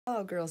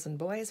Hello, girls and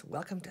boys.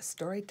 Welcome to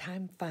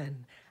Storytime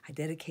Fun. I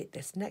dedicate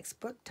this next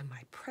book to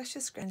my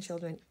precious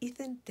grandchildren,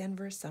 Ethan,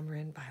 Denver, Summer,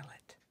 and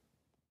Violet.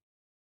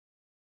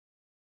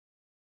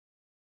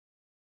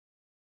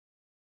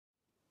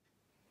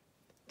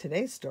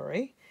 Today's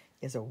story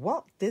is a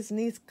Walt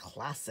Disney's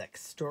classic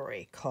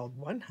story called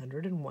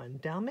 101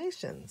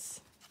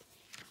 Dalmatians.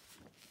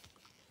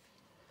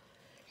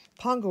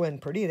 Pongo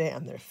and Perdita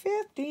and their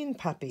 15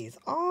 puppies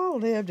all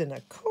lived in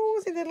a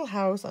cozy little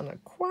house on a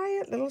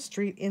quiet little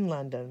street in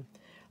London.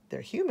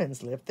 Their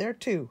humans lived there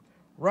too.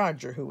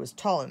 Roger, who was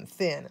tall and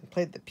thin and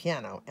played the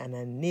piano, and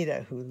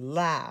Anita, who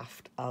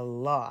laughed a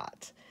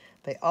lot.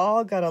 They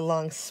all got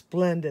along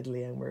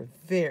splendidly and were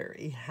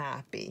very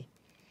happy.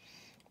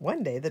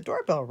 One day the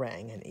doorbell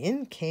rang and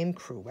in came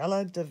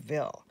Cruella de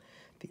Vil.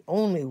 The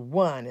only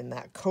one in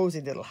that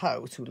cozy little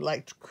house who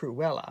liked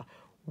Cruella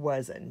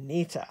was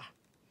Anita.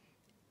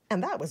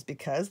 And that was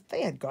because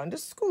they had gone to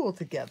school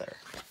together.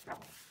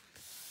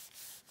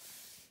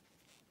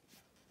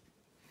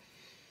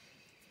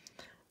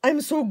 "I'm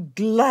so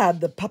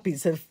glad the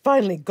puppies have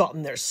finally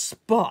gotten their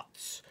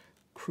spots,"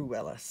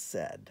 Cruella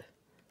said,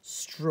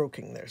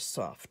 stroking their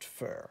soft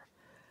fur.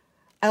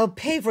 "I'll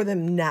pay for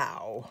them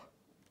now."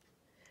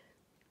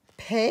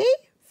 "Pay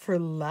for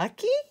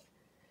Lucky?"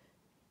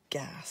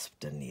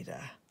 gasped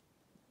Anita.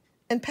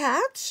 "And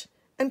Patch?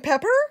 And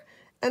Pepper?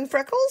 And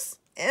Freckles?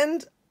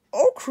 And...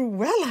 oh,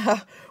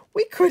 Cruella,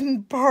 we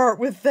couldn't part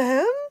with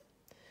them."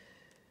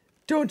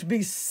 "Don't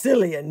be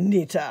silly,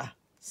 Anita,"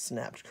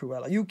 snapped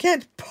Cruella. "You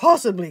can't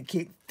possibly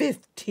keep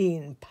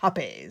 15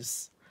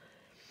 puppies."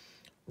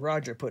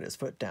 Roger put his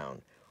foot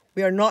down.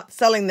 "We are not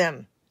selling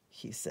them,"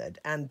 he said,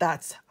 "and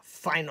that's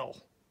final."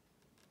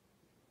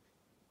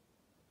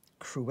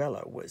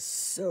 Cruella was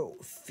so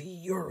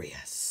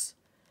furious.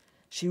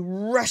 She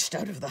rushed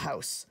out of the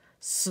house,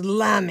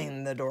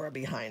 slamming the door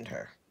behind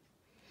her.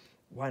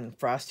 One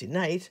frosty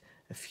night,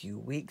 a few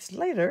weeks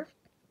later,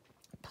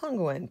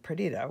 Pongo and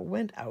Perdita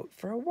went out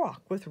for a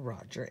walk with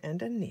Roger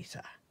and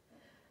Anita.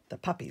 The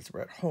puppies were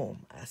at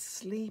home,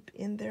 asleep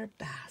in their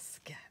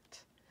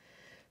basket.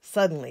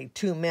 Suddenly,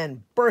 two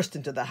men burst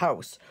into the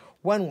house.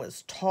 One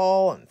was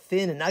tall and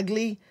thin and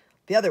ugly.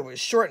 The other was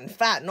short and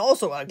fat and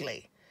also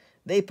ugly.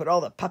 They put all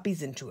the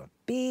puppies into a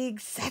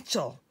big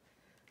satchel.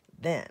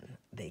 Then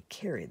they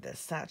carried the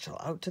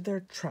satchel out to their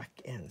truck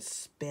and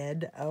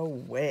sped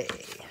away.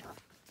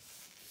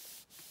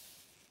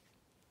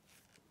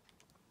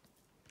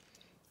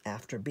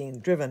 After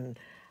being driven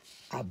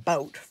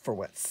about for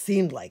what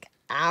seemed like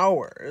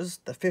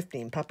hours, the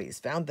 15 puppies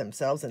found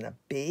themselves in a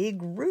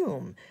big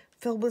room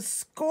filled with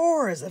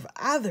scores of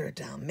other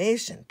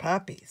Dalmatian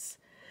puppies.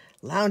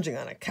 Lounging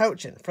on a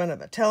couch in front of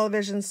a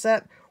television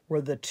set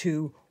were the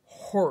two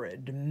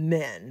horrid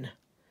men,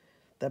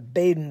 the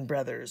Baden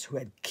brothers who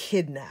had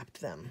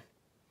kidnapped them.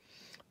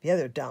 The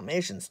other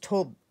Dalmatians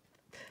told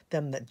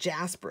them that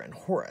Jasper and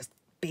Horace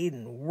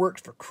Baden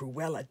worked for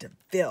Cruella de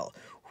Vil,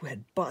 who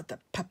had bought the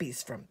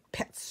puppies from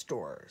pet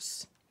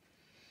stores.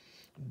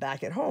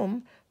 Back at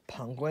home,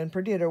 Pongo and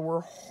Perdita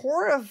were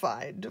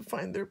horrified to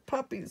find their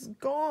puppies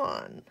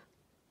gone.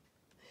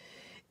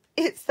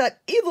 "It's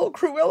that evil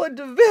Cruella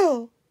de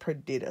Vil,"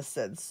 Perdita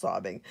said,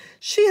 sobbing.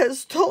 "She has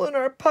stolen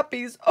our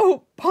puppies.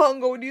 Oh,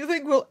 Pongo, do you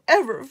think we'll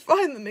ever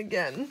find them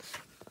again?"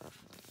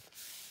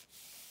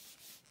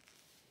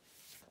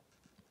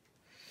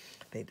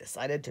 They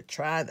decided to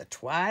try the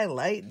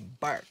twilight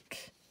bark,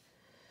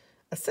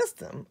 a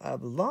system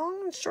of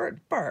long and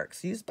short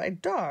barks used by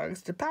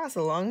dogs to pass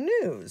along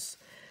news.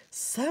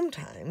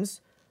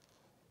 Sometimes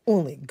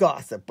only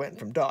gossip went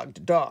from dog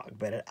to dog,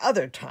 but at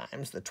other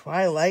times the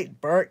twilight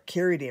bark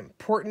carried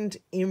important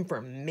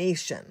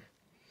information.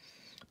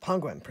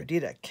 Pongo and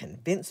Perdita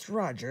convinced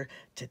Roger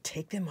to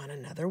take them on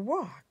another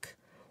walk.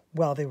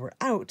 While they were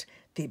out,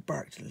 they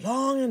barked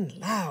long and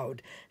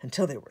loud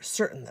until they were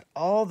certain that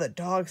all the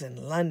dogs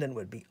in London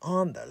would be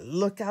on the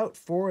lookout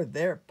for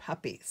their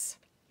puppies.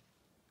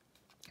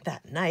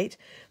 That night,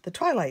 the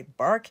twilight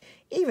bark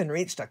even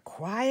reached a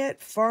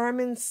quiet farm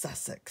in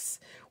Sussex,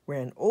 where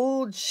an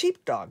old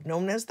sheepdog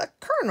known as the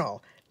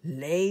Colonel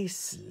lay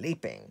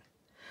sleeping.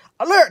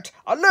 "Alert!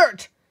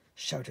 Alert!"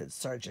 shouted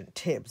Sergeant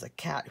Tibbs, a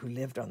cat who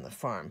lived on the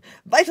farm.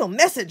 "Vital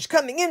message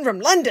coming in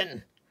from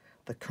London!"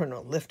 The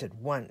Colonel lifted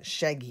one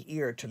shaggy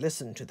ear to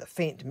listen to the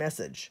faint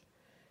message.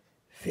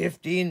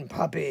 "15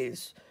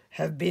 puppies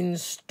have been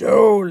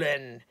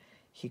stolen,"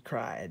 he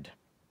cried.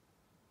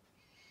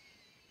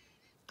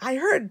 "I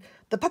heard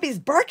the puppies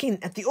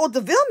barking at the old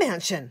de Vil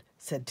mansion,"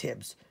 said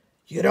Tibbs.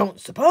 "You don't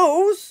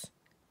suppose?"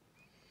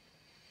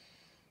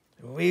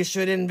 "We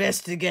should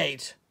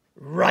investigate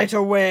right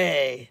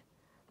away,"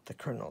 the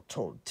Colonel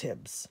told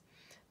Tibbs.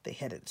 They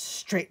headed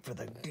straight for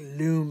the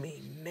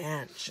gloomy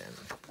mansion.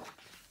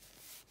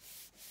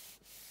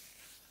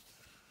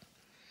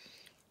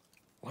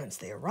 Once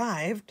they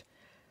arrived,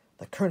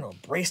 the Colonel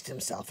braced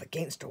himself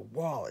against a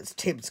wall as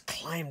Tibbs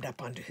climbed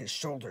up onto his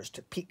shoulders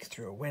to peek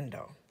through a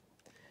window.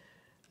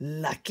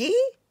 "Lucky?"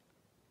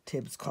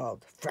 Tibbs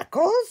called.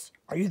 "Freckles,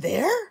 are you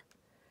there?"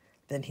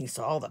 Then he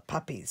saw all the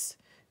puppies.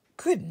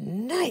 "Good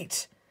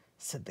night,"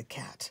 said the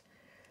cat.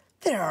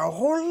 "There are a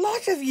whole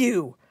lot of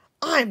you.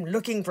 I'm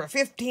looking for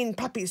 15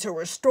 puppies who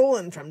were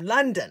stolen from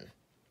London."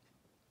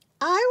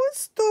 "I was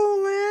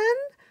stolen,"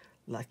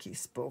 Lucky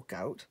spoke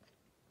out.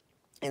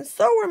 "And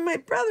so were my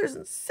brothers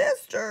and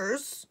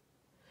sisters."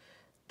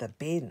 The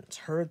Badens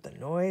heard the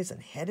noise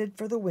and headed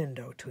for the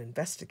window to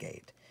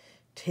investigate.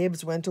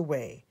 Tibbs went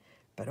away,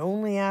 but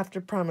only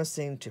after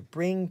promising to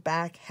bring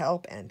back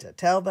help and to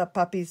tell the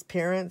puppies'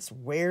 parents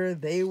where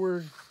they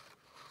were.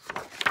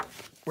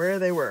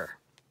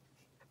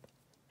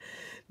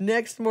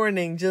 Next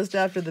morning, just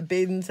after the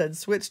Badens had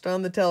switched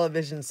on the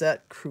television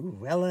set,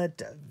 Cruella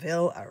de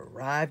Vil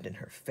arrived in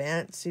her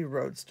fancy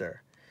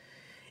roadster.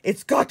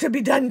 "It's got to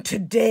be done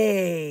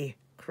today,"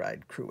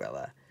 cried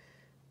Cruella.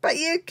 "But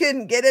you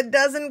couldn't get a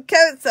dozen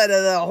coats out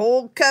of the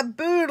whole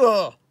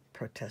caboodle,"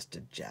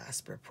 protested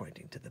Jasper,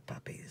 pointing to the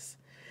puppies.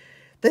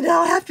 "Then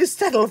I'll have to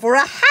settle for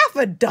half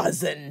a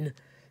dozen,"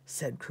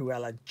 said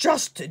Cruella,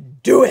 "just to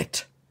do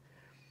it."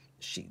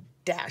 She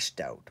dashed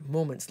out.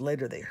 Moments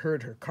later, they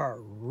heard her car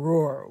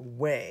roar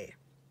away.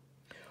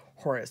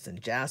 Horace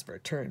and Jasper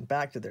turned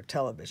back to their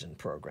television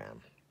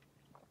program.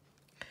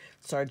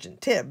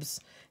 Sergeant Tibbs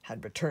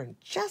had returned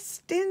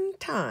just in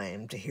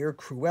time to hear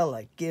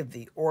Cruella give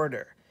the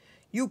order.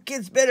 "You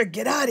kids better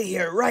get out of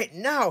here right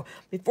now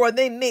before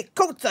they make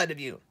coats out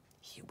of you,"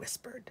 he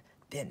whispered.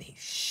 Then he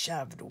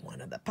shoved one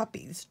of the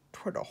puppies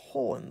toward a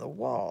hole in the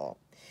wall.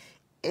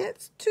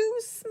 "It's too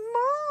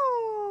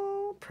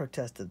small,"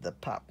 protested the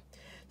pup.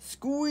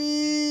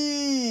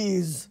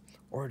 "Squeeze,"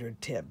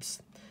 ordered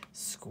Tibbs.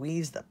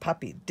 Squeeze the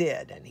puppy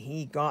did, and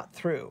he got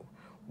through.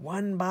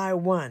 One by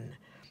one,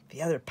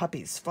 the other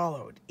puppies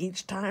followed.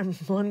 Each time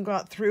one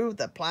got through,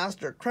 the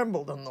plaster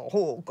crumbled and the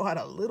hole got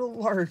a little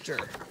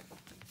larger.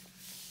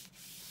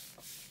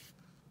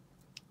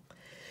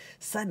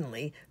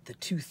 Suddenly, the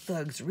two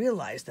thugs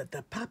realized that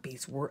the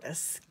puppies were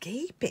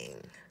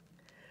escaping.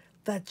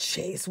 The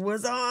chase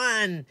was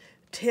on.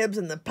 Tibbs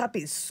and the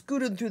puppies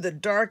scooted through the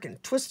dark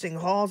and twisting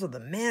halls of the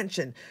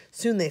mansion.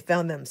 Soon they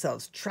found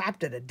themselves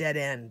trapped at a dead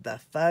end. The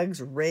thugs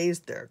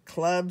raised their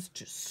clubs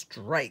to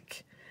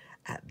strike.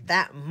 At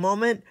that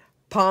moment,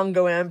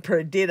 Pongo and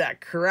Perdita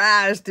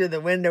crashed through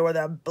the window with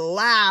a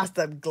blast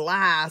of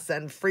glass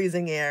and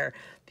freezing air.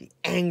 The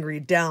angry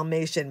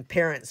Dalmatian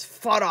parents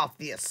fought off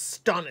the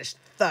astonished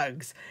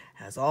thugs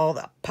as all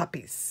the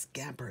puppies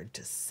scampered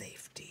to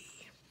safety.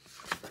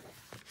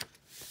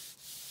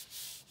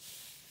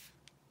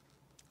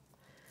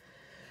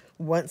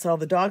 Once all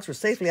the dogs were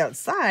safely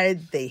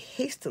outside, they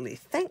hastily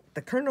thanked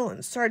the Colonel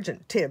and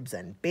Sergeant Tibbs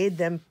and bade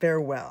them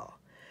farewell.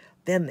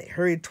 Then they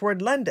hurried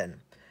toward London.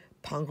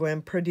 Pongo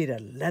and Perdita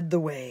led the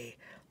way,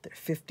 their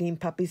 15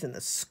 puppies and the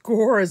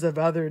scores of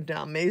other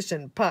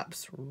Dalmatian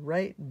pups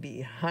right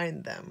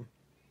behind them.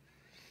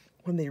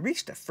 When they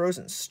reached a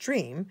frozen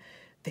stream,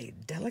 they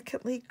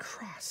delicately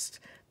crossed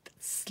the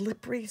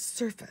slippery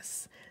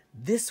surface.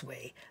 This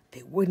way,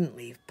 they wouldn't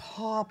leave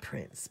paw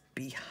prints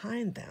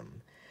behind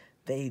them.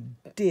 They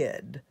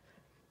did.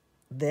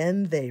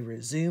 Then they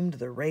resumed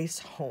the race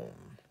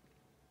home.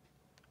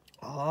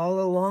 All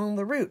along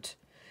the route,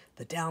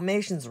 the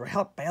Dalmatians were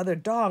helped by other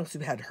dogs who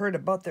had heard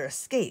about their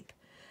escape.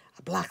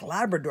 A black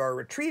Labrador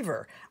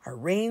retriever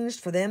arranged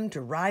for them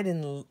to ride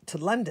to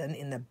London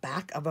in the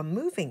back of a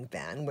moving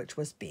van which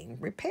was being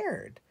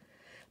repaired.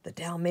 The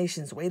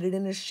Dalmatians waited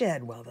in a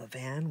shed while the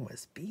van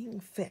was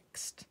being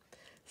fixed.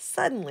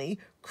 Suddenly,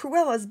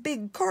 Cruella's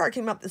big car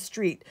came up the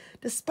street.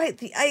 Despite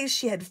the ice,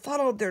 she had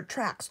followed their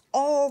tracks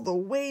all the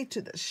way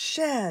to the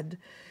shed.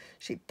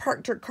 She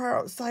parked her car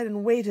outside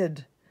and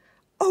waited.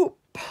 "Oh,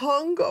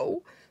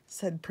 Pongo,"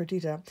 said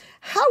Perdita,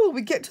 "how will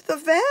we get to the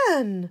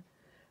van?"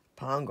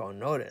 Pongo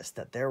noticed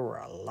that there were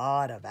a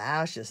lot of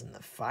ashes in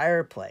the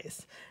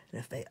fireplace, and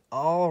if they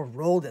all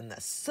rolled in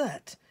the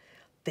soot,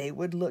 they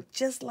would look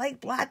just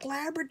like black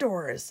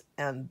Labradors,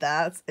 and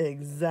that's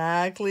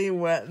exactly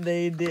what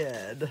they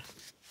did.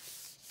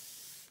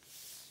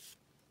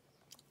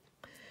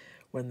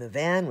 When the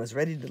van was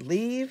ready to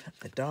leave,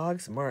 the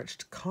dogs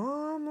marched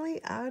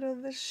calmly out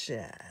of the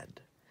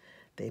shed.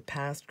 They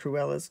passed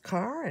Cruella's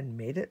car and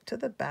made it to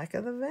the back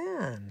of the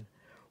van.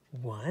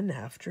 One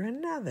after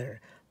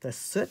another, the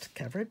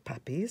soot-covered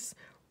puppies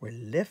were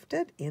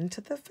lifted into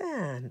the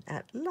van.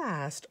 At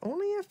last,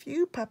 only a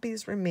few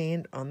puppies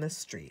remained on the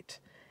street.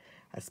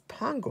 As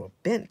Pongo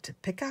bent to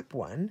pick up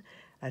one,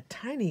 a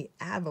tiny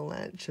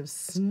avalanche of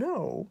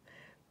snow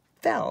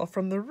fell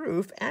from the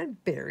roof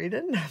and buried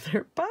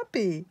another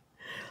puppy.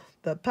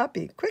 The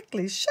puppy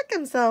quickly shook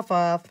himself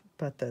off,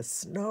 but the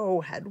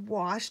snow had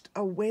washed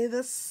away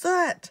the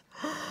soot.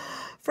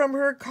 From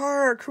her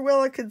car,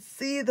 Cruella could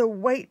see the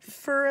white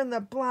fur and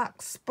the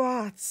black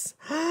spots.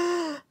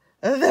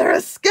 "They're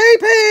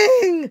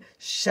escaping!"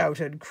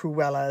 shouted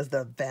Cruella as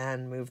the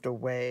van moved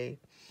away.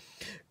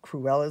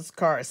 Cruella's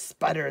car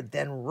sputtered,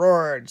 then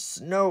roared.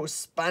 Snow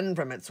spun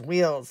from its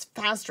wheels.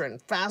 Faster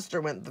and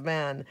faster went the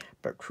van,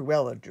 but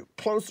Cruella drew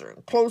closer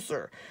and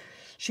closer.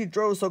 She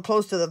drove so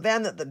close to the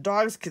van that the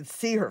dogs could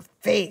see her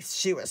face.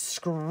 She was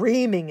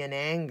screaming in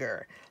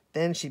anger.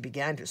 Then she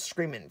began to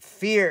scream in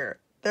fear.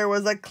 There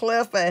was a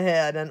cliff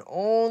ahead and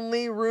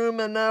only room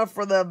enough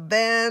for the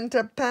van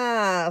to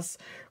pass.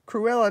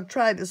 Cruella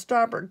tried to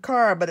stop her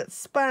car, but it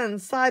spun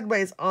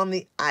sideways on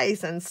the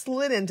ice and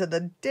slid into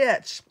the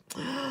ditch.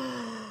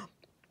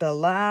 The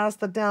last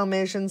the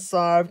Dalmatians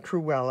saw of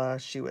Cruella,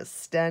 she was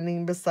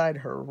standing beside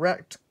her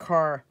wrecked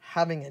car,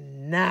 having a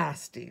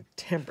nasty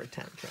temper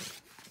tantrum.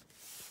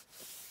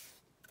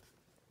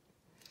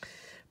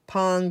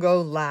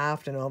 Pongo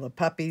laughed and all the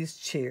puppies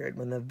cheered.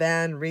 When the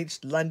van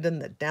reached London,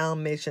 the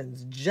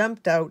Dalmatians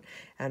jumped out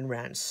and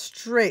ran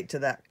straight to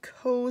that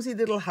cozy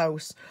little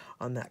house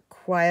on that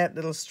quiet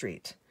little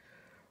street.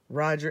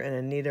 Roger and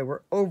Anita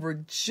were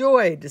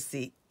overjoyed to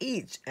see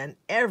each and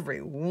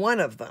every one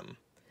of them.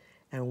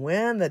 And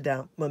when they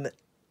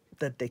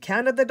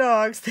counted the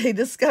dogs, they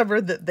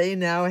discovered that they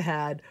now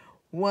had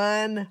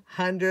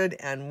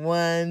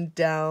 101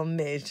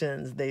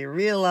 Dalmatians. They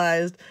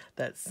realized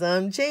that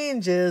some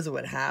changes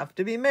would have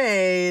to be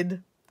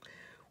made.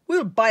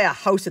 "We'll buy a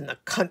house in the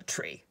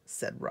country,"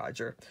 said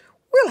Roger.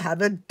 "We'll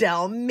have a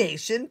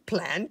Dalmatian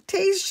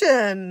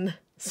plantation."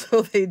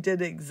 So they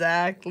did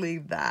exactly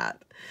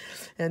that.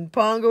 And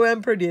Pongo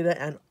and Perdita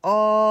and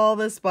all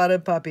the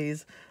spotted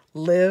puppies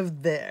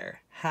lived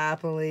there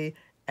happily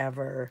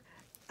ever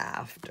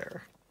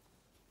after.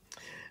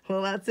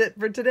 Well, that's it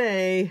for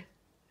today.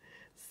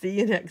 See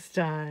you next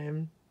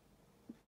time.